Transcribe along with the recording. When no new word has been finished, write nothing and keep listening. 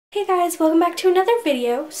Hey guys, welcome back to another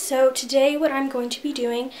video. So today what I'm going to be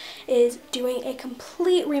doing is doing a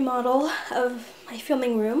complete remodel of my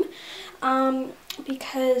filming room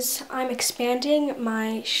because I'm expanding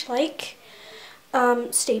my Schleich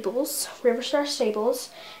stables, Riverstar stables,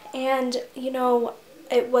 and you know,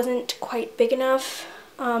 it wasn't quite big enough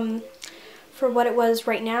for what it was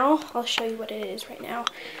right now. I'll show you what it is right now.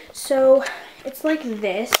 So it's like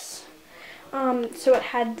this. So it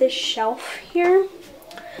had this shelf here.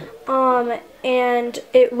 And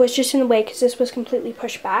it was just in the way because this was completely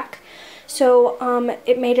pushed back. So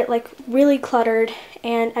it made it like really cluttered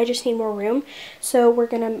and I just need more room. So we're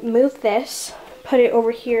gonna move this, put it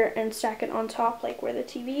over here and stack it on top like where the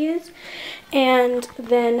TV is. And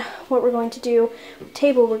then what we're going to do, the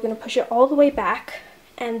table, we're gonna push it all the way back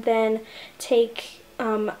and then take,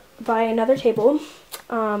 buy another table,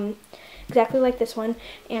 exactly like this one,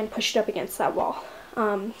 and push it up against that wall.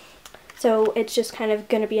 So it's just kind of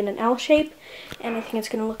going to be in an L shape, and I think it's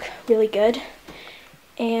going to look really good.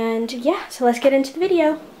 And yeah, so let's get into the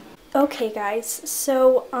video. Okay guys,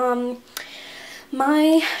 so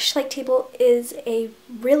my Schleich table is a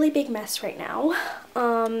really big mess right now,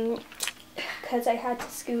 because I had to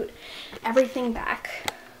scoot everything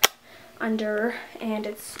back under, and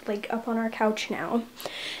it's like up on our couch now,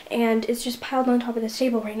 and it's just piled on top of this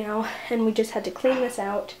table right now, and we just had to clean this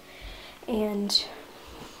out, and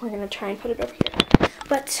we're gonna try and put it over here.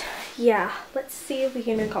 But yeah, let's see if we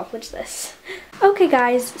can accomplish this. Okay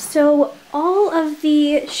guys, so all of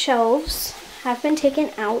the shelves have been taken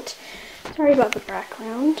out. Sorry about the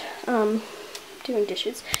background, doing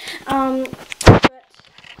dishes. But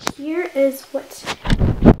here is what's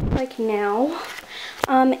like now.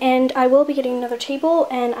 And I will be getting another table,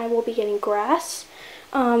 and I will be getting grass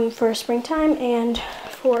for springtime and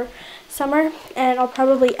for summer, and I'll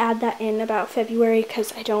probably add that in about February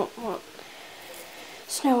because I don't want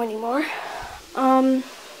snow anymore.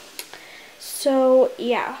 So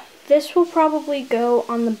yeah, this will probably go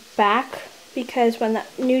on the back because when the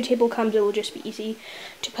new table comes, it will just be easy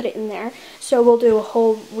to put it in there. So we'll do a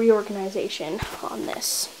whole reorganization on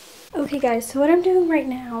this. Okay guys, so what I'm doing right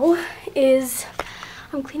now is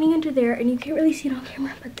I'm cleaning under there, and you can't really see it on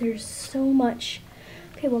camera, but there's so much,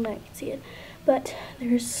 okay, well now you can see it. But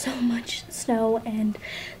there's so much snow and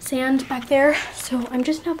sand back there, so I'm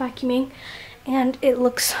just now vacuuming, and it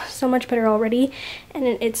looks so much better already, and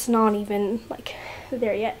it's not even like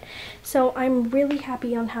there yet. So I'm really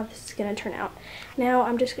happy on how this is gonna turn out. Now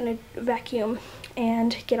I'm just gonna vacuum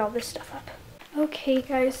and get all this stuff up. Okay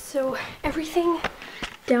guys, so everything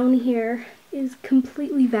down here is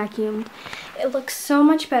completely vacuumed. It looks so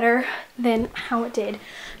much better than how it did.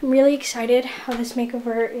 I'm really excited how this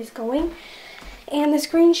makeover is going. And this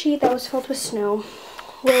green sheet that was filled with snow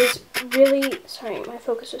was really, sorry, my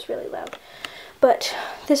focus was really loud, but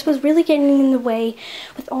this was really getting in the way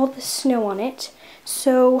with all the snow on it.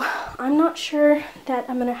 So I'm not sure that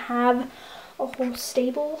I'm gonna have a whole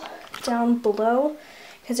stable down below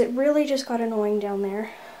because it really just got annoying down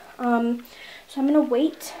there. So I'm gonna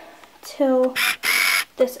wait till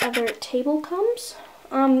this other table comes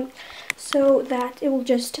so that it will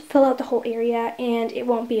just fill out the whole area and it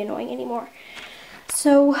won't be annoying anymore.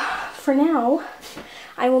 So for now,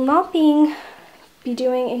 I will not be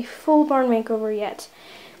doing a full barn makeover yet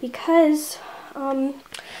because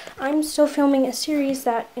I'm still filming a series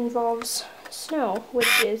that involves snow,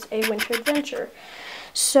 which is a winter adventure.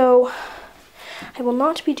 So I will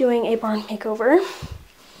not be doing a barn makeover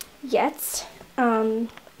yet,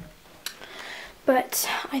 but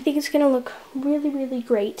I think it's going to look really, really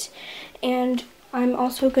great. And I'm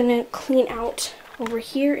also going to clean out over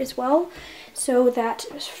here as well, so that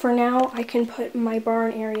for now I can put my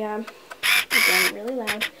barn area, again really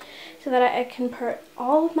loud, so that I can put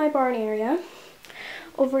all of my barn area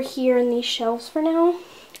over here in these shelves for now,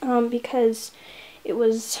 because it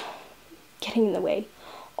was getting in the way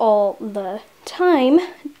all the time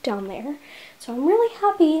down there. So I'm really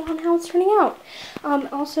happy on how it's turning out.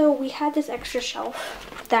 Also, we had this extra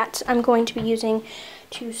shelf that I'm going to be using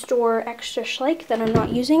to store extra Schleich that I'm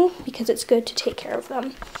not using because it's good to take care of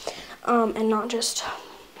them and not just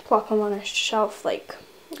plop them on a shelf like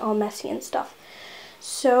all messy and stuff.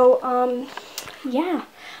 So yeah,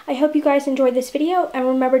 I hope you guys enjoyed this video, and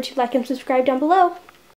remember to like and subscribe down below.